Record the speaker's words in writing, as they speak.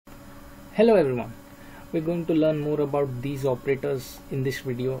Hello everyone, we're going to learn more about these operators in this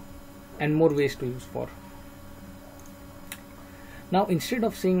video and more ways to use for. Now instead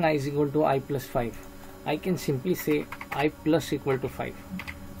of saying I is equal to I plus 5, I can simply say I plus equal to 5.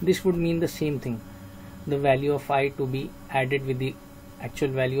 This would mean the same thing, the value of I to be added with the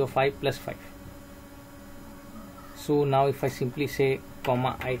actual value of I plus 5. So now if I simply say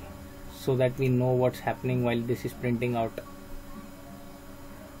comma I, so that we know what's happening while this is printing out.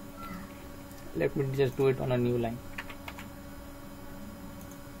 Let me just do it on a new line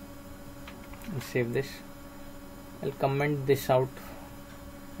and save this. I'll comment this out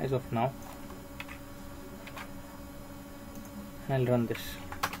as of now and I'll run this.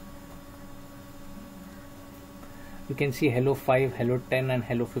 You can see hello 5, hello 10 and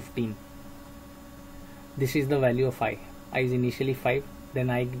hello 15. This is the value of I. I is initially 5, then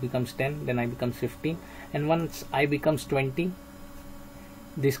I becomes 10, then I becomes 15, and once I becomes 20,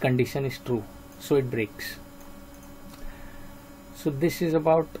 this condition is true, so it breaks. So this is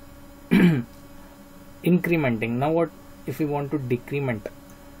about incrementing. Now what if we want to decrement?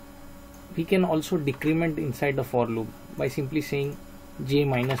 We can also decrement inside the for loop by simply saying j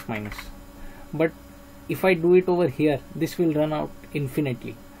minus minus, but if I do it over here, this will run out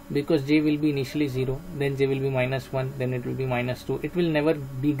infinitely, because j will be initially 0, then j will be minus 1, then it will be minus 2. It will never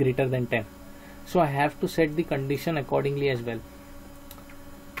be greater than 10. So I have to set the condition accordingly as well.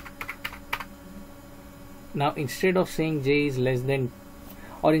 Now instead of saying j is less than,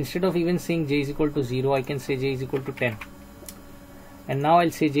 or instead of even saying j is equal to 0, I can say j is equal to 10. And now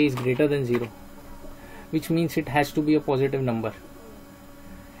I'll say j is greater than 0, which means it has to be a positive number.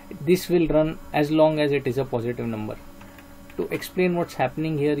 This will run as long as it is a positive number. To explain what's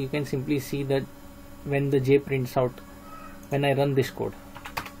happening here, you can simply see that when the j prints out, when I run this code,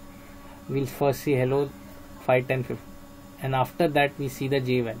 we'll first see hello 5, 10, 15, and after that we see the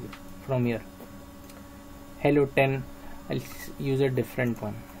j value from here. Hello 10, I'll use a different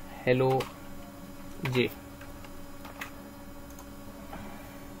one, hello j.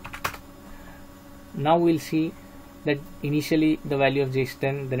 Now we'll see that initially the value of j is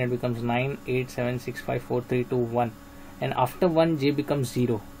 10, then it becomes 9, 8, 7, 6, 5, 4, 3, 2, 1, and after 1 j becomes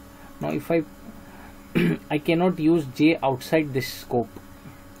 0. Now if I I cannot use j outside this scope.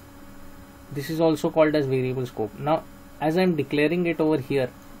 This is also called as variable scope. Now as I'm declaring it over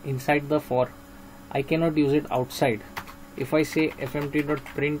here inside the for, I cannot use it outside. If I say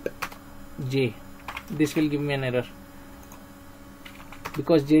fmt.print j, this will give me an error,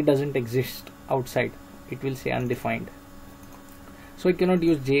 because j doesn't exist outside. It will say undefined. So I cannot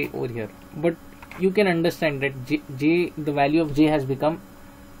use j over here. But you can understand that j, the value of j has become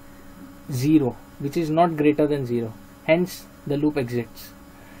 0, which is not greater than 0. Hence the loop exits.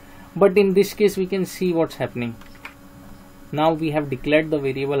 But in this case we can see what's happening. Now we have declared the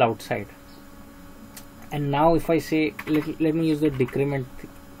variable outside. And now if I say, let me use the decrement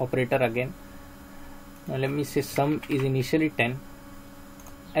operator again. Now let me say sum is initially 10,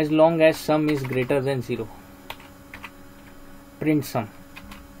 as long as sum is greater than 0. Print sum.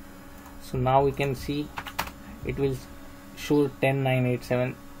 So now we can see it will show 10, 9, 8,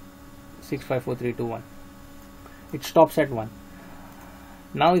 7, 6, 5, 4, 3, 2, 1. It stops at 1.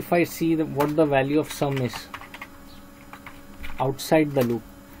 Now if I see what the value of sum is outside the loop,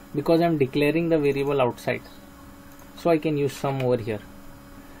 because I'm declaring the variable outside, so I can use sum over here,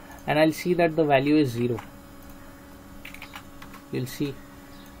 and I'll see that the value is 0. You'll see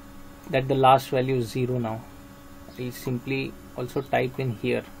that the last value is 0 now. I'll simply also type in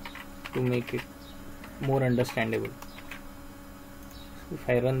here to make it more understandable. So if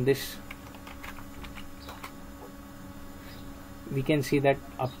I run this, we can see that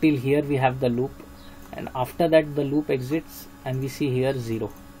up till here we have the loop, and after that the loop exits and we see here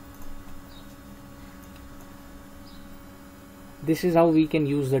 0. This is how we can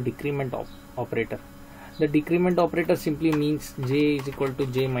use the decrement operator. The decrement operator simply means j is equal to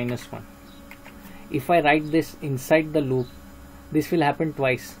j minus 1. If I write this inside the loop, this will happen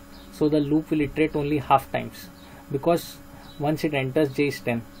twice. So the loop will iterate only half times, because once it enters j is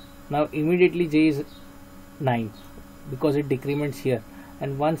 10. Now immediately j is 9, because it decrements here,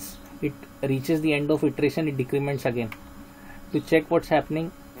 and once it reaches the end of iteration, it decrements again. To check what's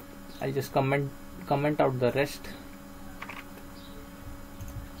happening, I'll just comment out the rest,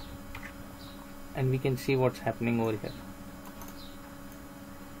 and we can see what's happening over here.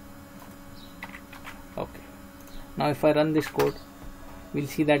 Okay, now if I run this code, we'll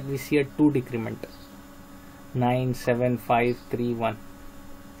see that we see a 2 decrement, 9, 7, 5, 3, 1.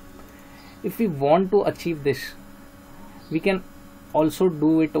 If we want to achieve this, we can also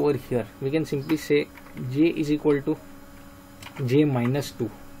do it over here. We can simply say j is equal to j minus 2.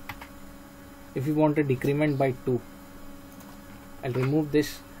 if we want a decrement by 2, I'll remove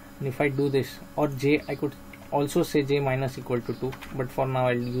this, and if I do this, or j, I could also say j minus equal to 2, but for now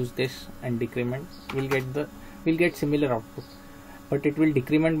I'll use this and decrement. We'll get similar output, but it will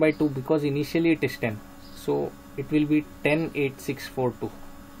decrement by 2 because initially it is 10, so it will be 10, 8, 6, 4, 2.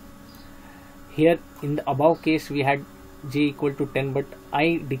 Here in the above case we had j equal to 10, but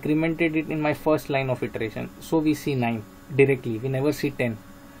I decremented it in my first line of iteration, so we see 9 directly, we never see 10.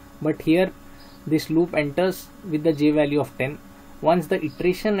 But here this loop enters with the j value of 10. Once the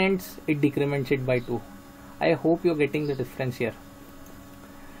iteration ends, it decrements it by 2. I hope you're getting the difference here.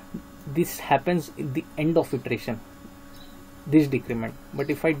 This happens at the end of iteration, this decrement,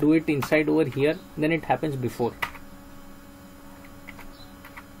 but if I do it inside over here, then it happens before.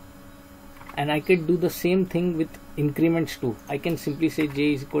 And I could do the same thing with increments too. I can simply say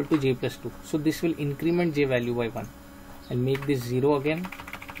j is equal to j plus 2. So this will increment j value by 1. I'll make this 0 again,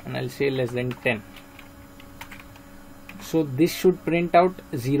 and I'll say less than 10. So this should print out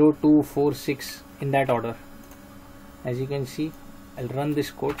 0, 2, 4, 6 in that order. As you can see, I'll run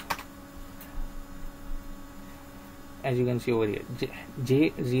this code. As you can see over here,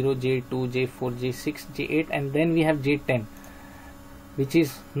 J0, J2, J4, J6, J8, and then we have J10, which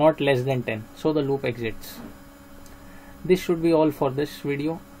is not less than 10. So the loop exits. This should be all for this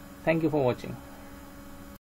video. Thank you for watching.